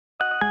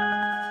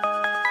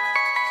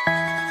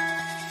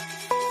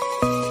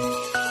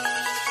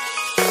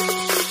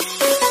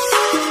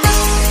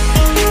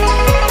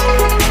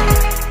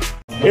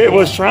It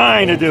was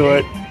trying to do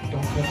it.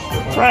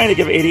 Trying to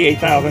give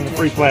 88,000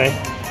 free play.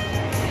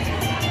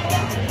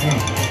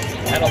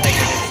 I don't think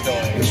it's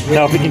a story.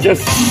 Now if we can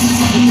just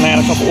land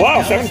a couple.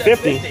 Wow,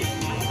 750.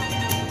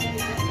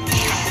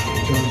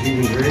 He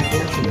was very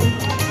fortunate.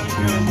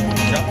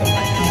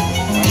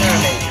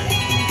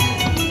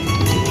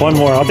 One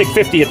more. I'll take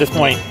 50 at this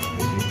point.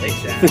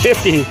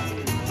 50.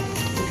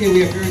 Okay,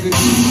 we have very good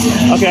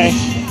news. Okay.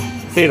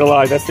 Stay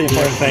alive. That's the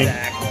important thing.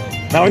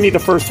 Now we need the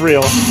first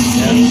reel. Two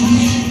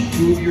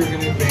of you are going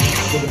to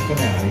advance to the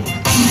finale.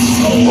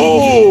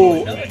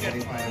 Oh!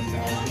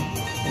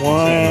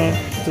 1,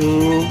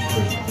 2.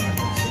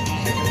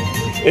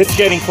 It's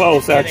getting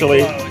close,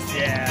 actually. Close,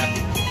 yeah.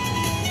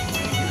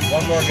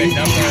 One more good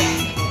number.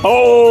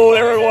 Oh,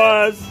 there it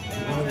was.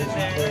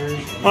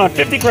 Come on,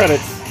 50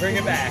 credits. Bring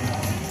it back.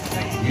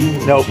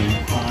 Nope.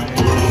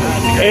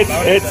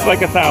 It's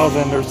like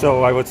 1,000 or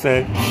so, I would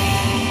say.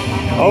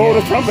 Oh,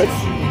 the trumpets.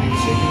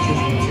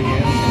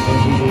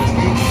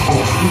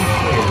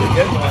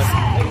 Good one.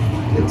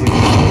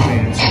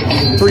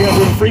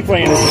 300 in free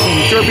play in this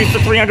machine. Sure beats the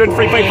 300 in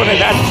free play putting in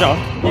that chunk.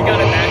 You got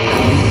it back.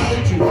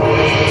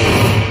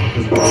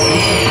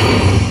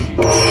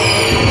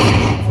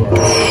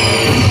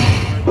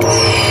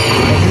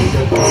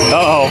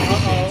 Uh-oh.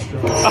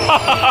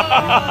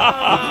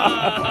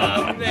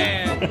 Oh,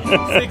 man.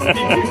 62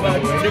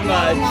 bucks too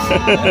much.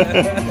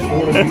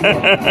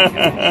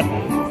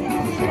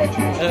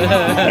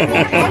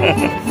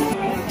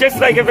 Just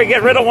like if we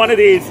get rid of one of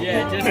these.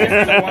 Yeah, just get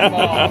rid of one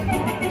ball.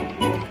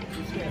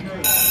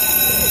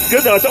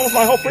 Good though, it's almost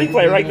my whole free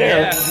play right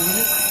there. Let's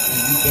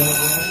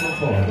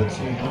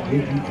see how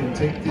big you can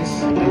take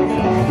this.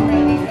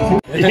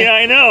 Yeah,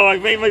 I know. I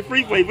made my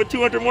free play, put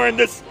 200 more in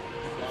this.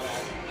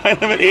 High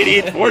limit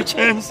 88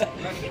 fortunes.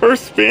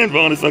 First spin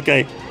bonus.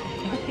 Okay.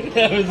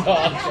 That was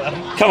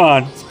awesome. Come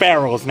on,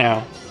 sparrows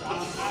now.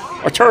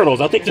 Or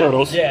turtles. I'll take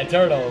turtles. Yeah,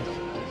 turtles.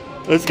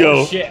 Let's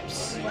go.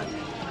 Ships.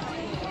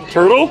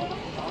 Turtle?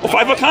 Oh,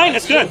 5 of a kind.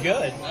 That's good.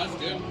 Good.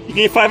 You can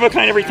get 5 of a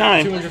kind every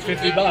time.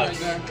 250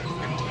 bucks.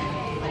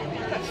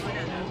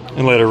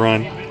 And let it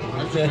run.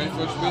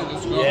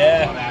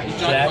 Yeah,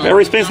 exactly.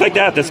 Every spins like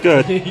that. That's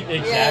good.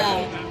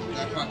 Exactly.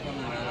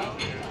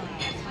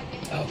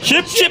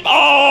 Chip, chip.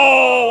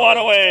 Oh, one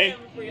away.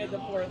 We had the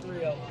fourth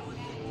reel.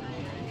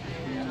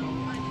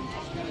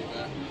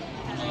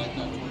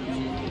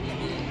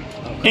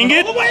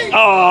 Ingot?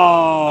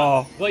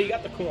 Oh. Well, you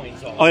got the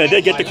coins. Oh, yeah,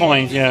 they get the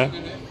coins, yeah.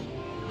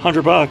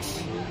 100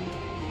 bucks.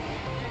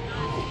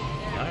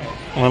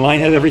 One line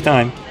hit every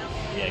time.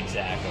 Yeah,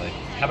 exactly.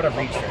 How about a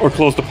reach? Or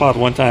close the pot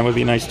one time would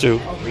be nice too.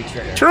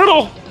 Retrigger.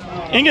 Turtle!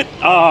 Ingot!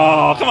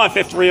 Oh, come on,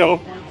 fifth reel.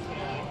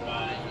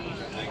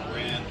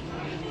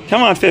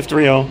 Come on, fifth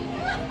reel.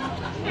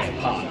 Yeah,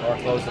 pot. Or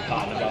close the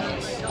pot in the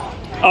bonus.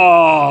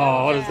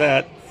 Oh, what is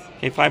that?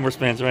 Okay, 5 more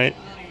spins, right?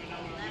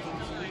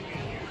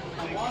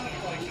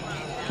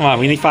 Come on,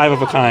 we need 5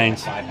 of a kind.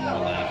 5 more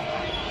left.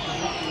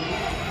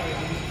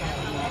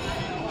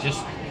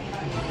 Just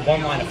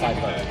one line of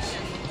 5 bucks.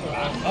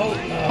 Oh,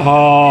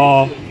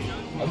 Oh.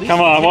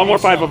 Come on, one more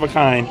 5 of a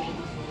kind.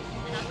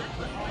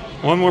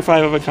 One more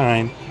 5 of a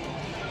kind.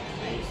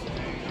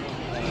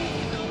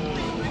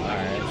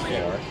 Alright,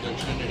 4.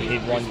 We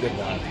need one good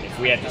one. If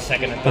we had the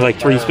second and third. Like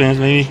 3 spins,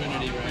 maybe?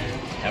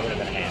 That would have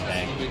been a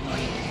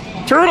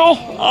handbag. Turtle!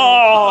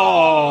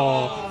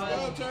 Oh!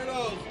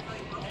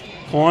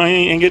 Coin,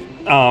 ingot.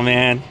 Oh,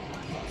 man.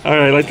 All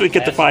right, let's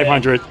get to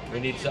 500. We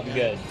need something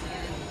good.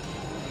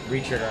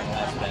 Retrigger on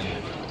last spin.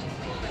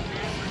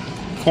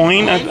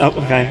 Coin? Oh,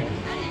 okay.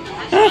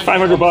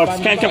 500 bucks.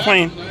 Can't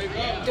complain.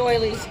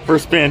 Doilies.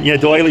 First spin. Yeah,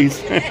 doilies.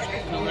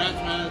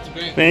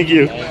 Thank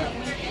you.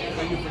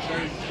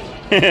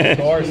 Of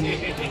course.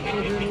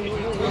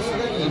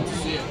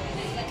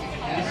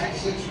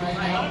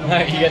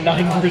 Alright, you got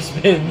 9 more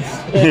spins.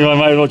 I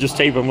might as well just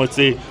tape them. Let's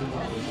see.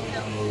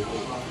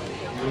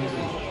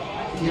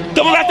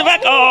 Double back to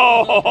back.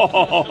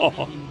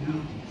 Oh!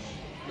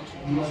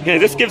 Okay,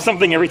 this gives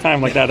something every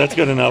time like that. That's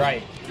good enough.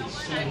 Right.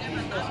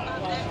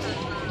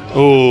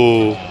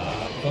 Oh.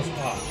 Close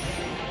pop.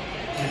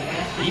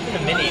 Even the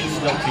mini is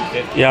still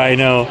 250. Yeah, I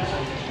know.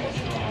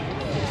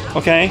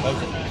 Okay.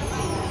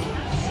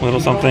 Little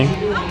something.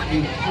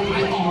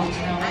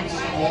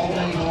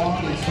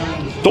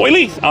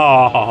 Doilies.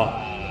 Oh.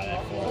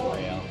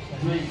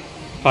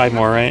 5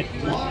 more, right?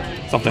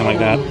 Something like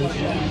that.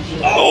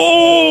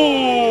 Oh!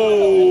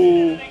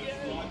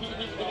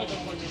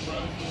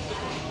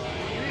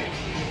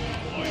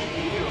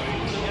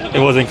 It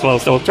wasn't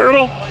close. So,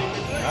 turtle.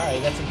 Alright,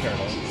 you got some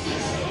turtles.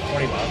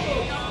 20 bucks.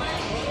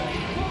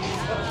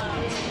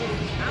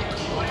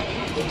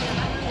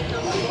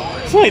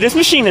 Boy, this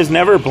machine has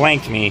never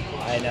blanked me.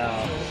 I know.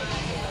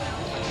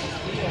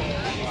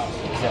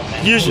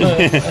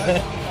 Usually.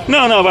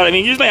 No, but I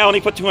mean, usually I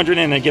only put 200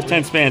 in and give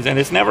 10 spins, and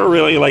it's never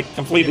really like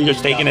completely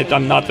just taken it,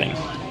 done nothing.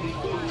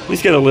 At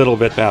least get a little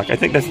bit back. I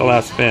think that's the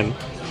last spin.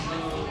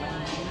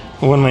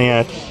 What am I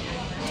at?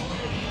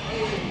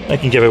 I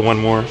can give it one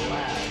more.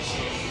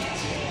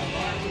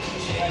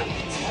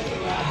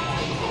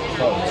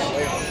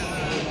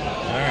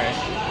 Alright.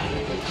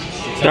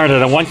 Darn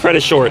it, I'm 1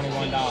 credit short.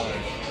 $21.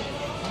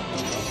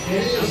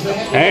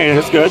 Hey,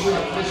 that's good.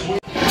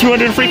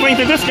 200 free points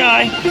to this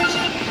guy.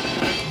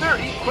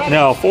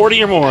 No,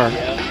 40 or more.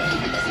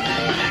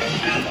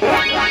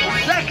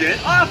 Second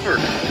offer.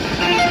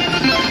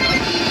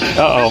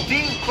 Uh-oh.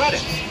 15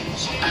 credits.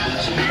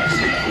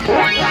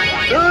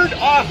 Third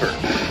offer.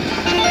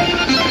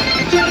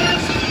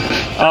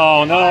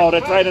 Oh no,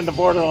 that's right in the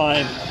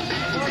borderline.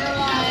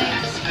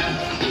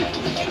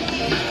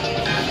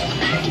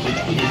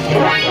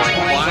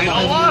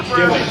 Final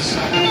offer.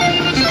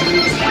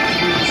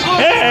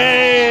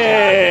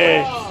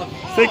 Hey!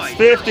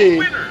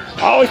 650.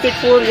 I always take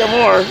 40 or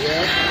more.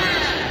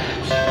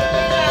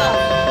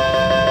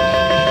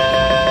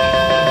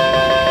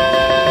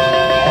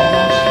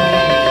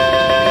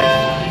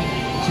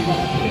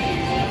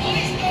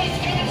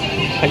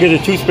 I get the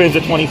 2 spins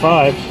at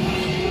 25.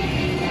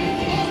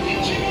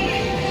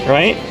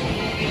 Right?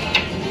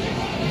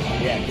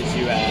 Yeah, because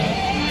you have.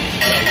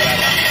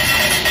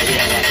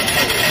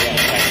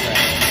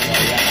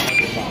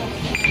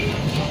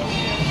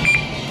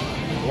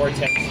 Or 10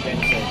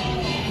 spins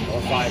or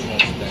 5 more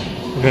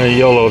spins. We're gonna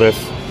YOLO this.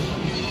 Come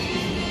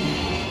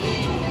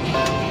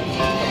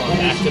on,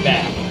 back to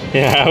back.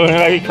 Yeah, wouldn't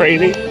that be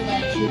crazy?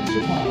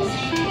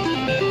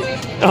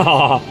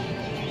 Aw.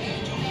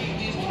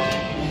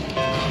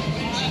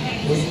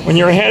 When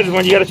you're ahead is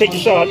when you gotta take the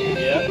shot.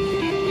 Yeah.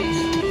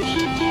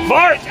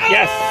 Fart!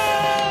 Yes!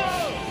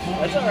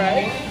 That's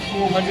alright.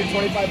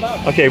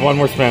 $125. Okay, one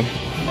more spin.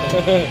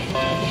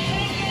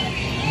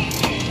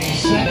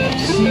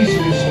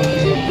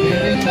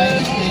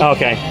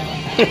 Okay.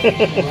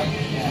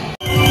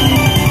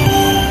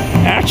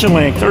 Action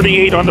link,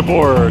 38 on the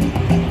board.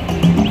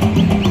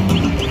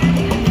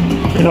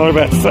 $3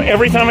 bet. So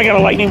every time I get a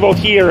lightning bolt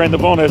here and the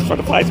bonus for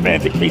the 5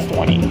 spins, increase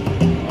 20.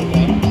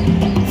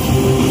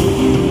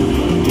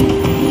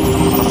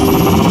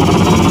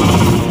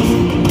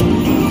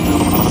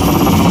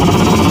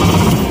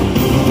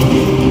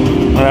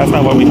 Oh, that's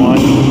not what we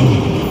want.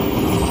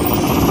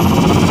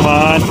 Come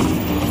on.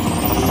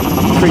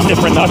 Increase it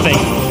for nothing.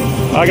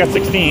 Oh, I got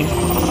 16.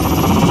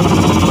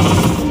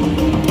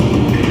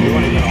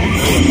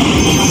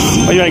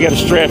 Oh, you want to get a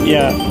strip?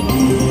 Yeah.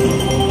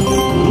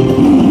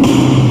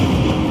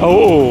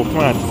 Oh, come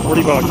on.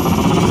 40 bucks.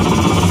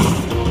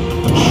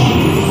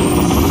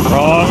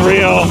 Wrong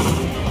reel.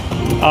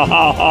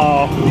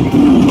 Oh.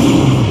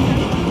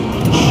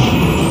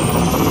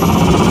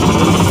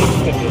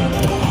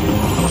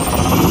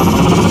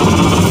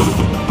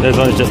 This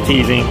one's just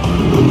teasing.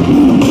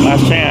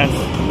 Last chance.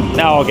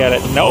 Now I'll get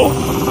it. No.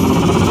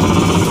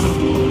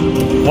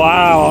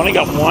 Wow, I only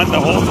got 1 the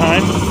whole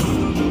time.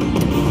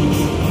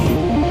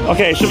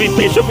 Okay, it should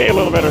pay a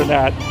little better than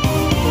that.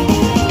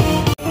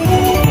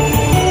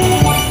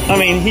 I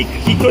mean,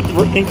 he could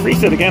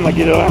increase it again like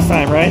he did last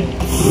time, right?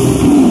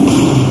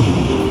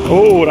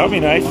 Oh, that'd be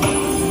nice.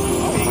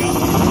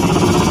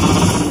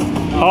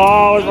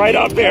 Oh, it's right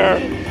up there.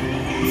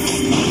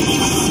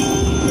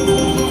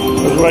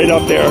 It was right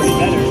up there.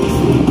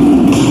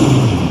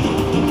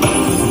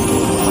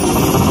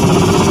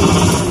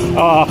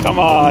 Oh, come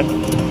on.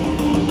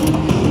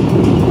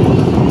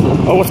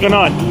 Oh, what's going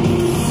on?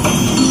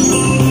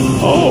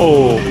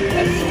 Oh.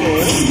 That's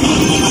good.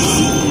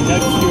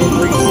 That's doing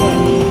great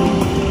swing.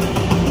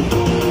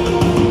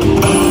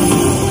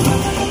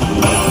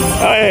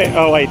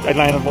 Oh, wait, I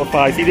landed on both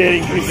 5s. He did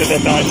increase it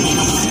that time.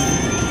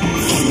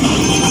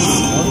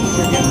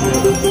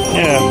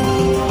 Yeah.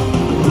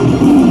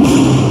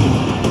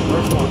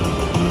 First one.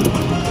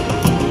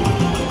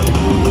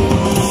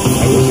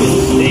 I wish it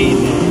stayed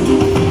there.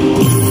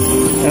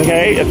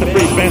 Okay, that's a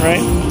free spin,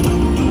 right?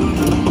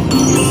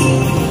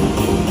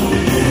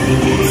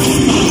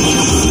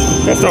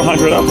 That's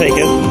 100, I'll take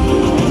it.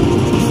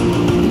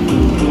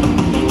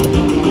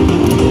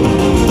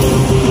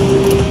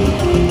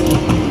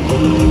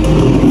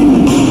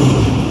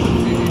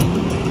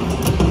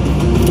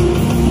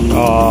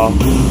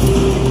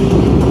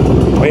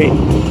 Wait.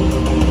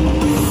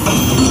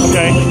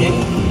 Okay.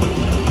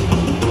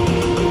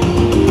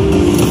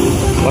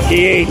 Lucky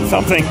 8,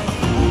 something.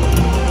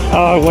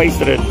 Oh, I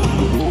wasted it.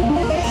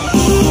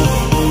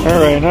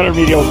 Alright, another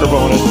mediocre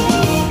bonus.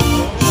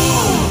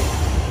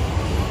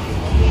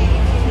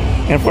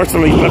 And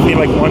unfortunately, he left me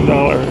like $1.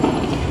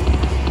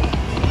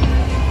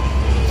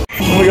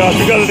 Oh my gosh,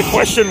 we got the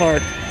question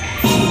mark.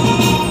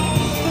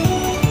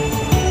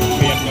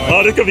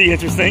 Oh, this could be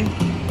interesting.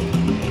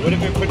 What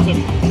if it puts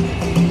them?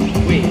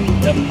 Wait,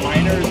 the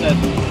minor's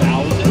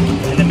 1,000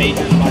 and the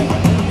major's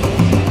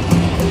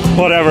 500.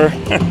 Whatever.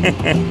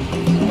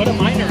 Put a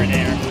minor in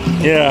there.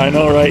 Yeah, I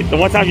know, right? The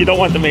one time you don't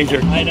want the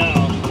major. I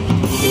know.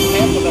 It's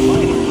half of the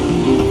minor.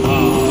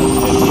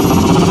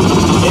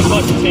 It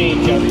must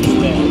change every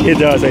spin. It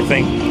does, I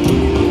think.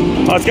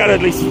 Oh, it's got to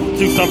at least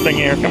do something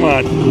here. Come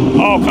on.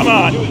 Oh, come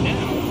on. Do it now.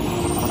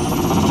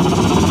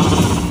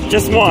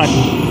 Just 1.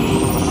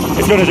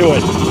 It's going to do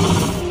it.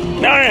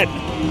 Darn it.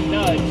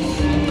 Nudge.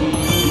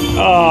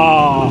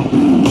 Oh.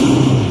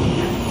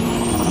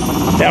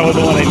 That was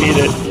the one I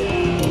needed.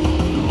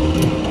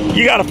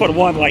 You gotta put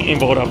one lightning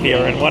bolt up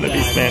here in one of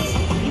these spins.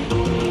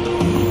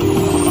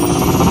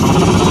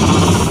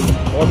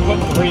 Or put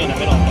 3 in the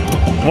middle.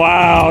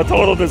 Wow,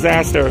 total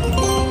disaster.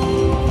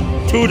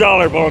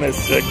 $2 bonus,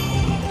 sick.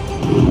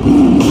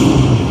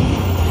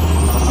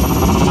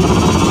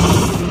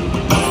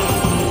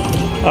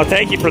 Oh,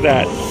 thank you for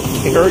that.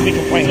 I heard you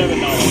complaining.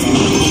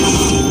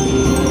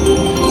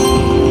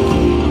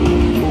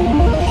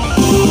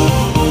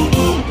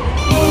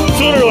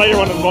 Sooner or later,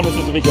 one of the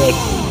bonuses will be good.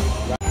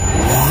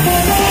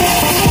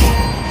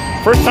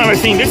 First time I've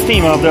seen this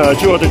team of the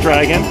Jewel of the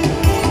Dragon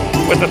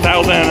with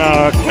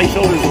 1,000 clay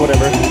shoulders or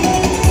whatever.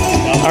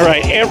 All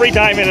right, every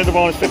diamond in the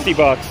bonus,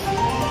 $50.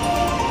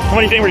 How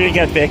many do you think we're gonna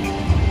get, Vic? 1.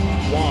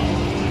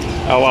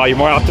 Oh wow, you're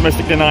more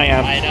optimistic than I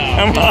am. I know.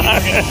 Come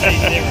on.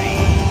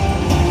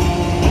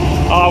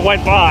 Oh, it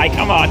went by.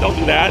 Come on, don't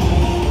do that.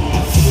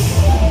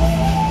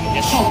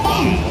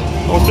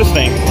 What's this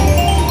thing?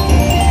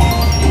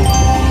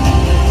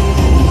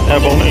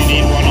 That bonus. You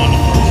need one on the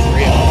first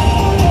reel.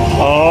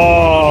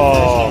 Oh.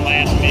 First and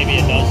last, maybe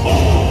it does so.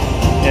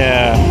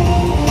 Yeah.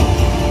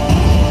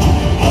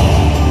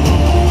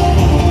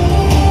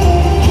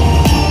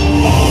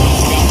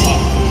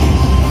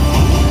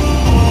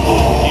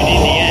 You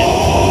need the end.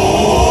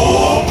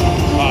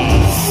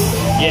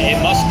 Yeah, it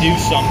must do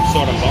some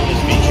sort of bonus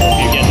feature if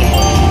you get the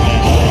first and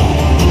last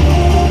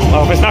reel.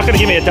 Well, if it's not going to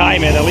give me a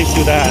diamond, at least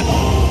do that.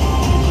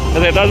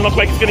 Because it doesn't look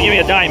like it's going to give me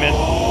a diamond.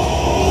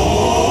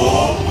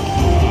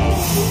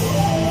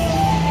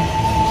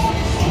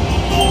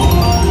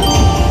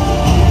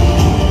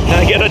 Can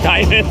I get a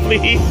diamond,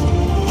 please?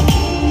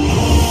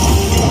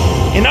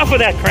 Enough of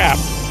that crap.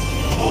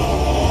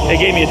 They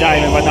gave me a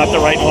diamond, but not the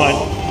right one.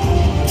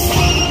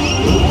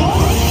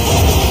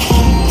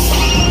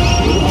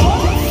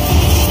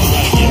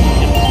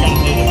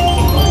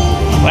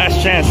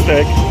 Last chance,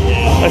 Stick.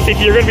 Let's see if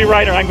you're going to be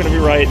right or I'm going to be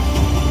right.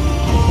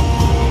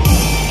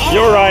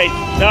 You're right.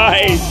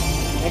 Nice.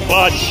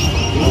 Clutch.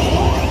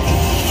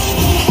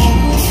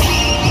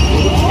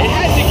 It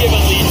had to give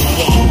at least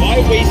one. Why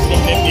waste the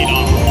 $50?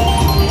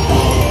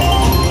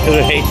 Because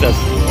it hates us.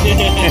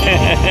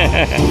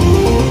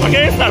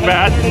 Okay, it's not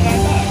bad.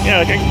 Yeah,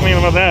 I can't complain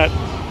about that.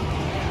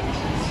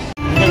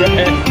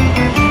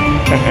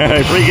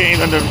 3 games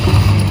under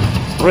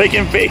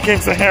Rakin Bacon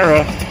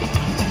Sahara.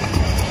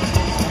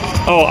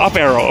 Oh, up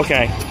arrow,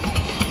 okay.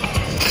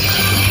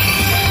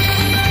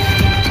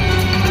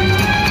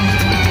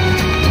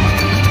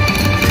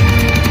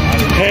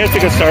 Okay, that's a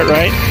good start,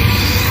 right?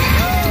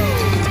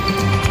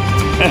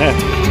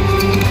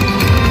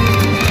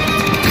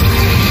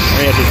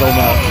 We have to zoom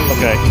out.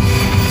 Okay.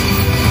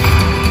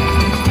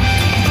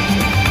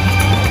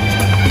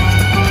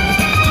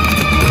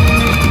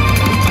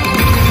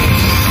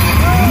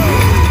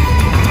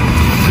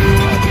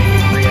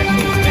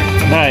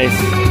 Nice.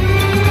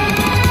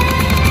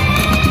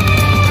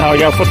 Now we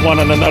gotta put one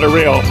on another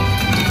reel.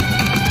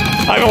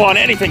 I haven't won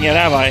anything yet,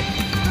 have I?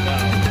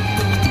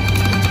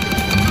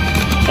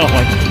 Oh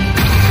my.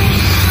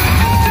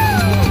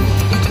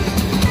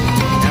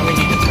 Now we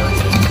need to search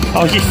it.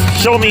 Oh, he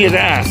showed me his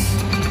ass.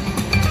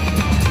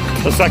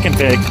 The second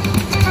pig.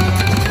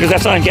 Because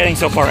that's what I'm getting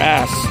so far,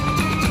 ass.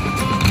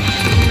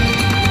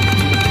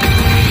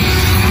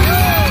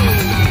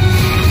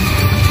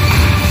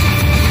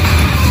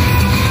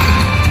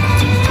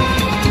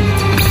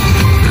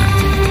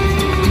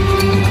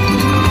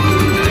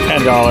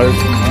 $10.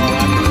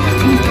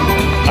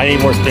 I need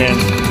more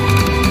spins.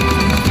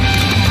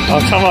 Oh,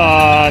 come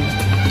on.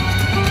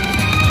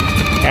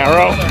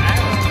 Arrow?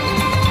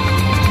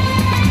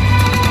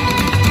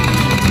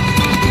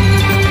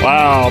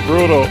 Wow,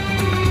 brutal.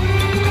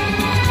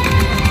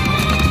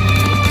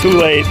 Too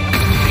late. I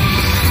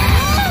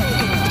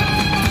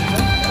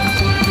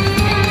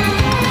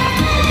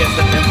guess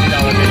the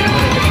 $50 video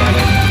would have been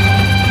better.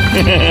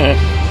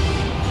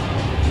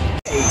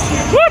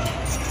 What?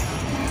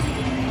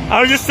 I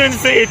was just trying to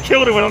say it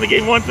killed it when I only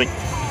gave one thing.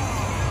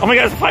 Oh my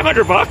god, it's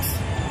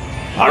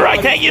 $500.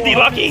 Alright, thank you,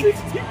 D-Lucky.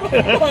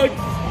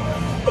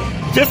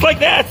 Just like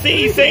that, see,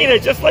 he's saying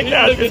it just like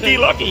that. Just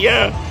D-Lucky,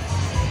 yeah.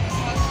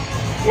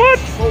 What?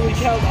 Holy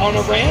cow, on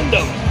a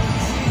random.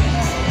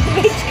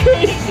 That's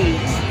crazy.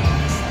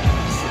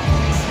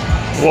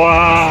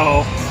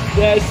 Wow.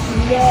 That's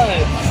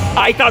nuts.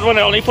 I thought when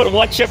I only put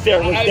one chip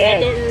there, it was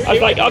dead. I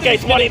was like, okay,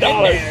 $20.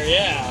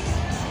 Yeah.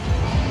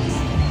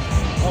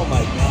 Oh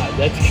my god,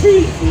 that's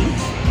crazy.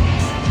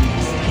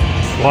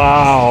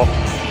 Wow.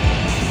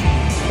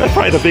 That's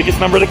probably the biggest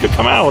number that could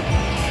come out.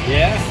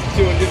 Yeah,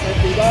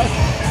 $250.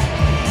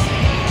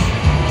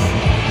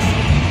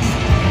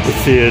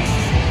 Let's see it.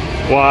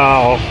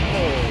 Wow.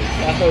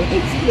 Oh,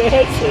 that's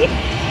massive.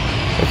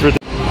 That's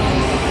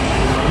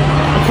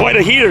ridiculous. Quite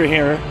a heater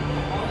here.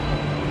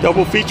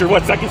 Double feature,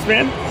 what, second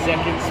spin?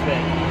 Second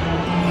spin.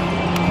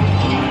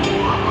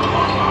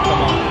 Come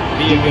on,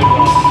 be a good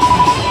one.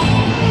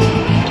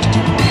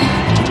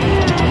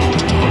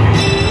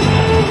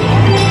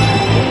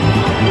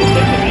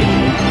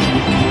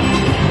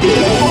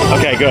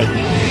 Okay, good.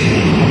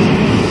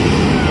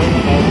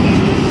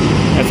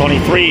 That's only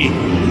 3.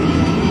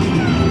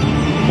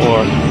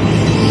 4.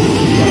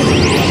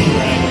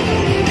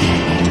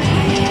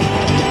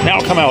 Now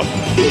come out.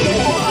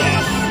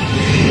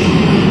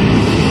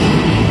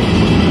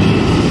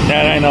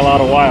 That ain't a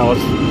lot of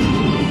wilds.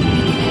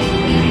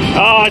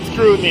 Oh, it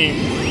screwed me.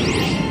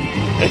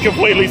 It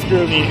completely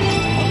screwed me.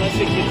 Unless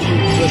it gives you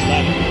good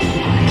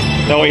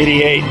letters. No,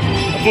 88.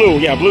 Blue,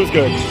 yeah, blue's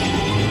good.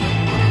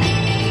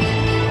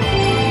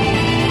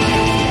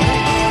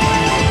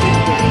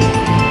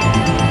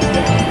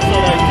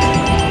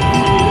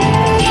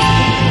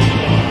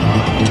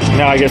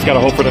 Now I just gotta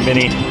hope for the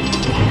mini.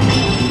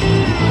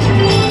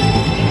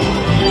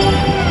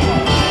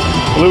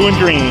 Blue and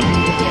green.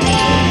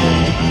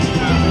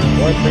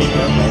 Or green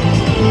purple.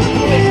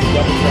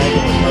 Double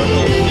dragon with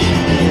purple.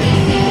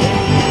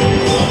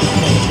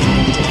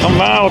 Come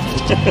out!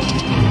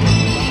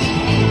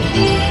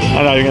 I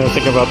know you're gonna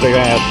think about the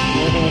ad.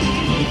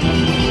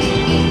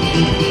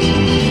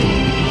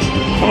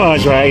 Come on,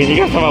 Dragon, you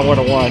gotta come out more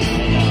than once.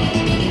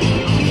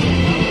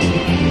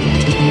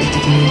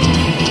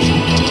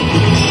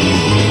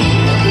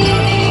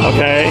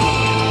 Okay.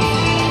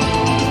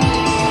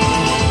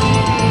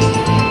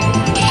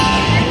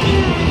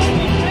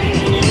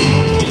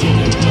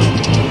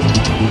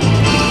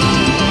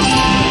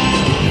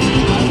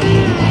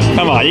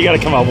 Come on, you gotta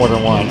come out more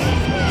than once.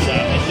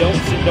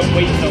 Don't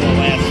wait until the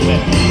last spin.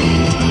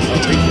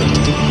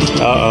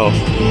 Uh-oh.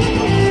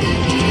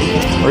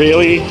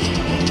 Really?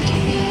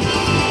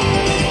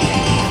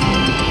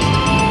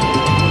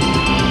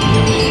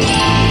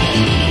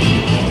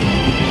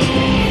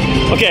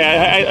 Okay,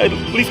 at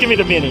least give me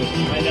the mini.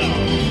 I know.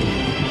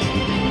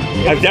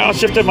 I've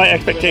downshifted my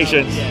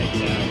expectations. Yeah,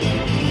 exactly.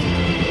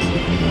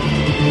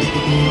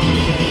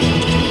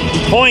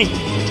 Point.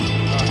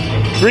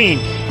 Green.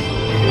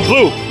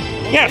 Blue.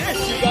 Yes.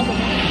 All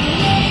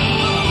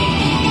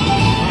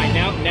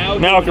right,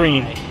 now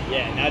green.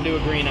 Yeah, now do a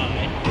green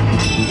eye.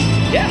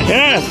 Yes.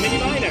 Yes. Mini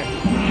minor.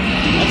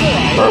 That's all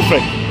right.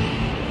 Perfect.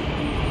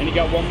 And you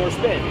got one more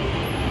spin.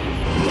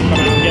 Come out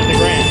and get the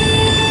grand.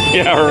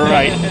 Yeah,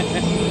 right.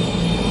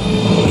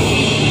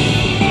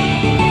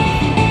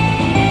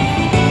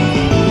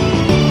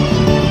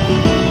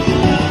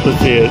 Let's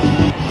see it.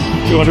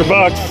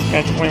 $200.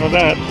 Can't complain with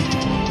that.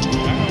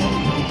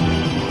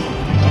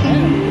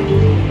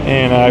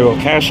 And I will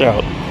cash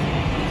out.